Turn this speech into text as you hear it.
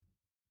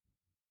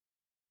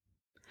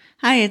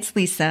Hi, it's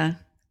Lisa.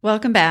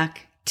 Welcome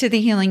back to The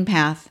Healing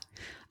Path,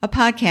 a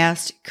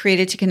podcast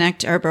created to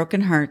connect our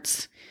broken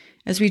hearts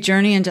as we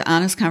journey into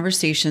honest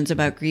conversations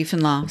about grief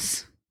and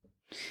loss.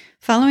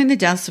 Following the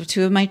deaths of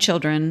two of my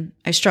children,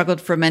 I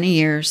struggled for many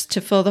years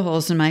to fill the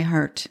holes in my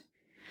heart.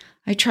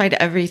 I tried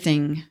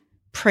everything: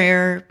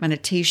 prayer,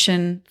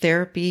 meditation,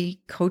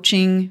 therapy,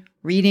 coaching,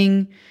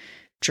 reading,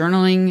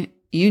 journaling,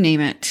 you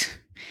name it,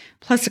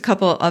 plus a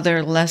couple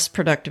other less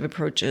productive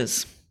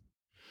approaches.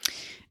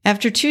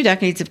 After 2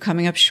 decades of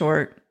coming up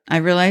short, I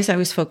realized I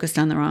was focused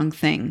on the wrong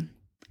thing.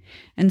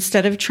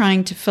 Instead of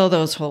trying to fill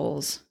those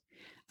holes,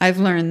 I've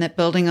learned that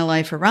building a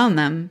life around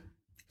them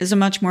is a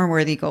much more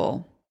worthy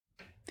goal.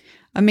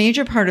 A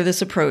major part of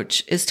this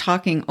approach is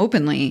talking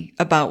openly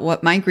about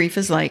what my grief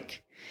is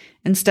like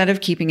instead of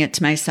keeping it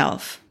to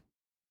myself.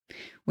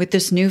 With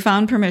this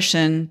newfound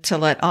permission to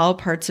let all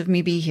parts of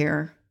me be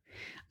here,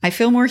 I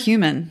feel more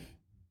human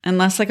and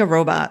less like a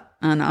robot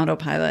on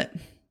autopilot.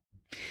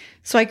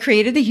 So I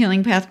created the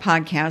Healing Path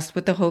podcast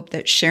with the hope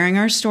that sharing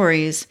our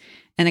stories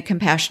in a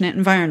compassionate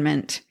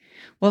environment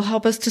will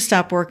help us to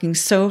stop working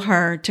so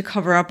hard to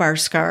cover up our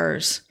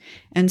scars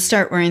and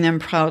start wearing them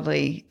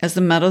proudly as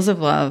the medals of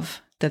love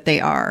that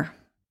they are.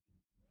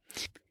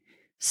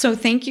 So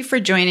thank you for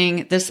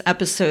joining this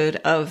episode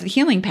of The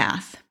Healing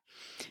Path.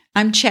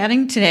 I'm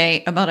chatting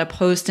today about a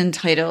post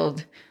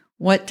entitled,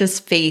 "What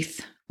Does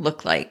Faith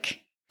Look Like?"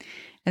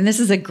 And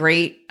this is a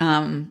great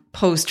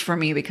post for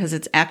me because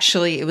it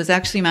was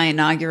actually my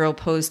inaugural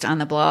post on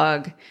the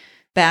blog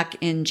back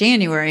in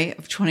January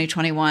of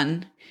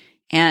 2021.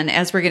 And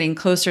as we're getting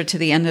closer to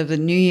the end of the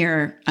new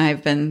year,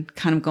 I've been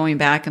kind of going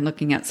back and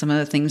looking at some of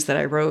the things that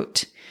I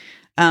wrote.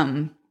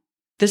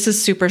 This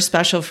is super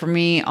special for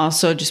me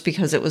also just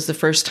because it was the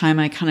first time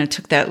I kind of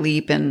took that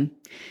leap and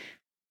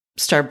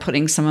started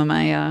putting some of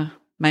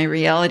my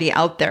reality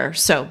out there.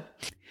 So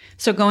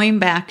going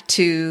back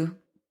to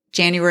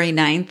January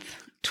 9th,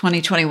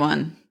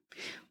 2021.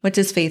 What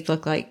does faith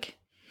look like?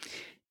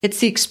 It's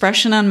the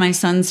expression on my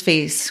son's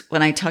face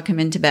when I tuck him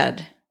into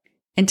bed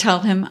and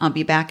tell him I'll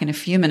be back in a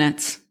few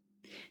minutes,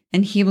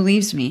 and he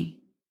believes me.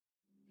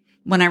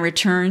 When I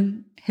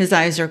return, his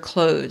eyes are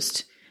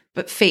closed,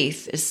 but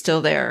faith is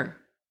still there,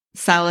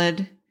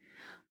 solid,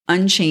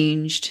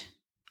 unchanged,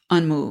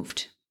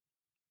 unmoved.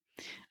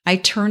 I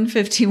turn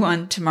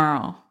 51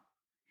 tomorrow.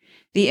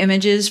 The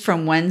images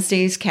from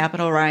Wednesday's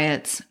Capitol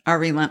riots are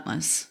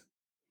relentless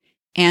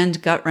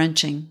and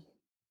gut-wrenching.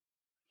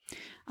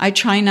 I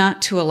try not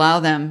to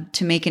allow them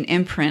to make an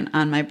imprint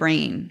on my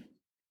brain,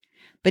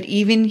 but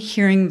even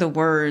hearing the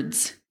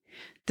words,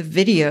 the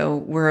video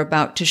we're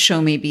about to show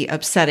may be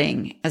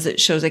upsetting as it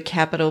shows a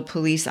Capitol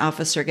police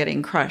officer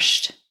getting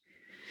crushed,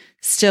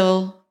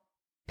 still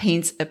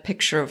paints a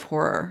picture of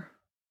horror.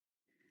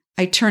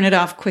 I turn it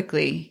off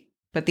quickly,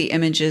 but the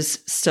images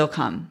still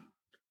come.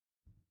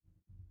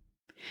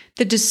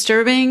 The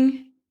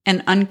disturbing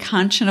and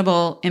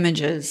unconscionable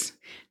images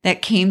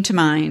that came to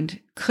mind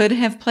could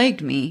have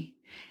plagued me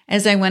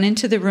as I went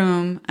into the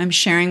room I'm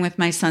sharing with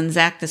my son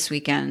Zach this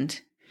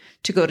weekend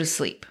to go to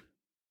sleep.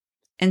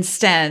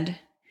 Instead,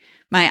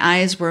 my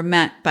eyes were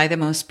met by the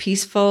most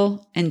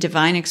peaceful and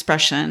divine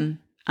expression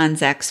on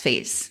Zach's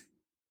face.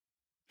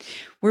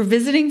 We're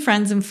visiting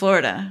friends in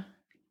Florida,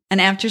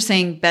 and after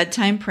saying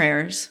bedtime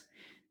prayers,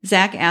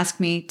 Zach asked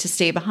me to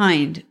stay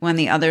behind when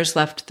the others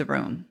left the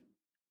room.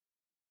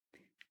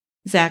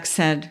 Zach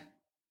said,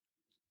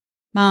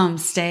 "Mom,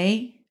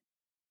 stay?"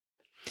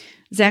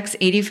 Zach's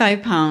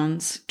 85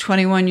 pounds,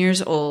 21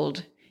 years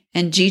old,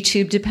 and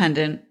G-tube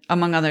dependent,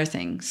 among other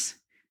things.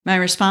 My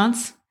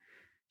response?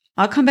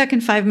 "I'll come back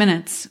in 5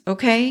 minutes,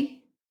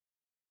 okay?"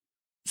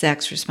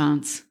 Zach's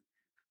response,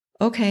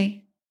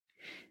 "Okay."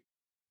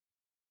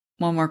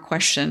 One more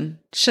question.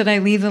 "Should I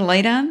leave the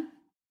light on?"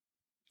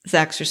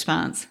 Zach's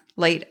response,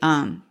 "Light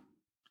on."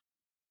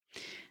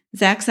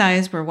 Zach's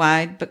eyes were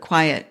wide but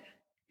quiet.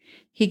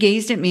 He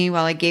gazed at me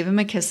while I gave him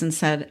a kiss and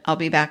said, "I'll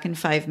be back in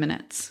 5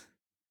 minutes."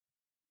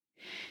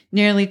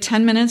 Nearly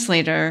 10 minutes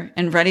later,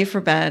 and ready for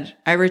bed,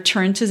 I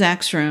returned to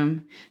Zach's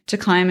room to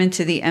climb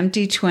into the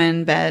empty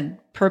twin bed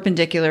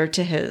perpendicular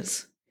to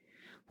his.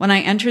 When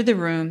I entered the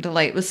room, the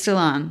light was still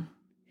on.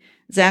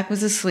 Zach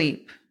was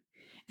asleep,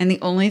 and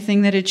the only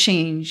thing that had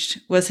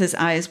changed was his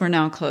eyes were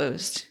now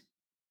closed.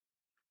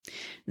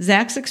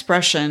 Zach's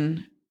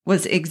expression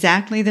was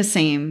exactly the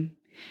same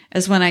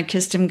as when I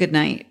kissed him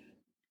goodnight.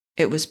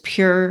 It was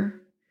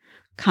pure,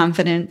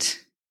 confident,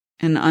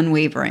 and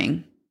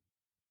unwavering.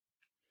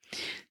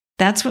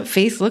 That's what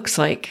faith looks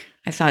like,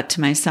 I thought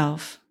to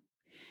myself.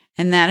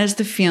 And that is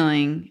the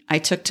feeling I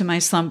took to my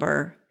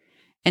slumber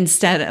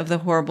instead of the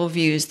horrible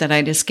views that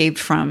I'd escaped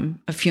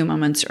from a few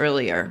moments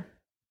earlier.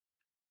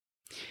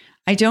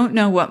 I don't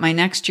know what my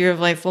next year of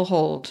life will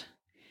hold,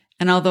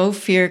 and although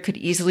fear could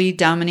easily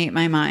dominate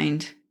my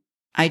mind,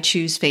 I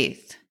choose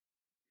faith.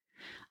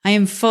 I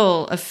am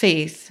full of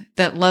faith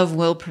that love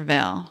will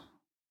prevail.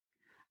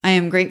 I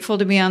am grateful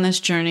to be on this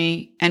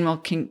journey and will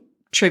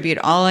contribute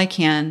all I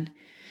can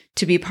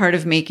to be part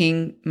of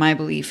making my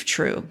belief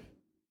true.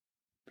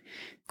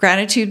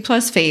 Gratitude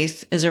plus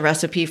faith is a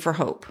recipe for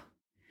hope.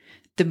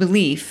 The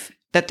belief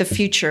that the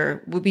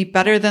future will be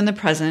better than the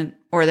present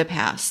or the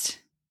past.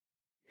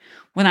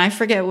 When I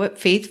forget what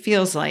faith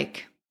feels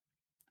like,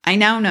 I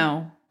now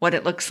know what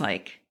it looks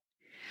like.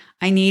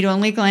 I need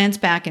only glance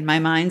back in my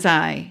mind's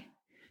eye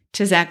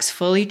to Zach's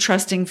fully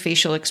trusting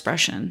facial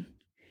expression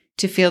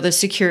to feel the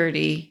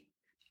security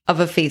of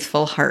a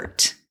faithful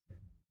heart.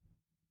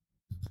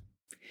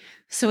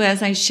 So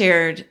as I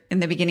shared in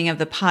the beginning of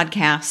the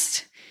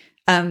podcast,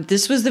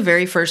 this was the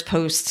very first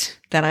post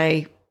that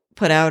I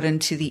put out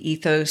into the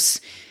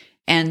ethos.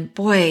 And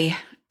boy,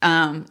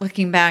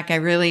 looking back, I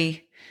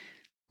really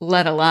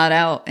let a lot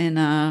out in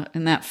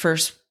that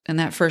first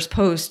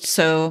post.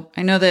 So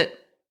I know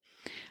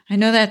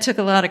that took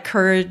a lot of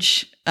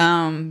courage.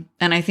 And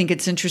I think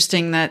it's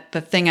interesting that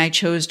the thing I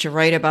chose to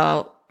write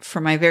about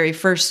for my very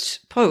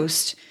first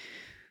post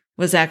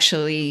was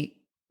actually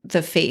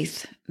the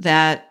faith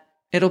that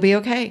it'll be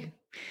okay.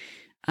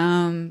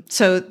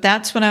 So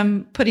that's what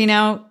I'm putting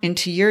out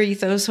into your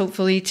ethos,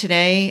 hopefully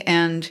today.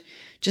 And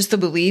just the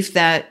belief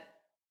that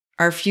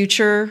our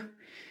future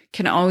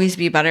can always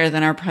be better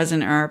than our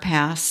present or our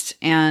past.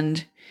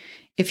 And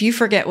if you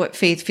forget what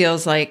faith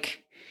feels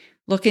like,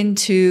 look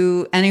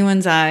into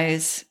anyone's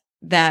eyes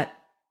that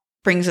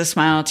brings a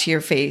smile to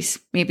your face.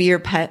 Maybe your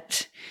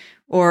pet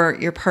or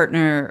your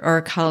partner or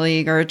a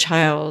colleague or a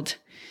child.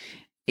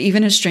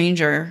 Even a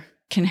stranger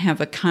can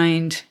have a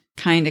kind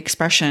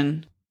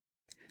expression.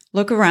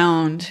 Look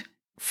around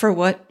for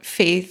what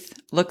faith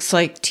looks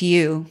like to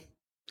you,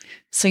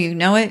 so you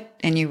know it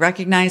and you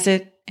recognize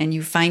it and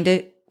you find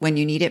it when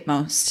you need it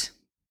most.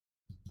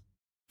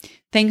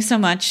 Thanks so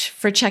much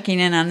for checking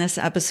in on this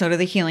episode of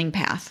The Healing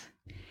Path.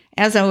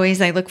 As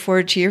always, I look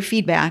forward to your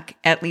feedback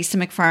at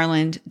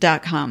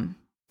lisamcfarland.com.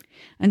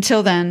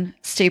 Until then,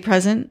 stay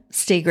present,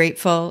 stay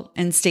grateful,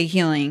 and stay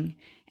healing.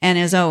 And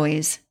as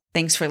always,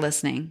 thanks for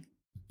listening.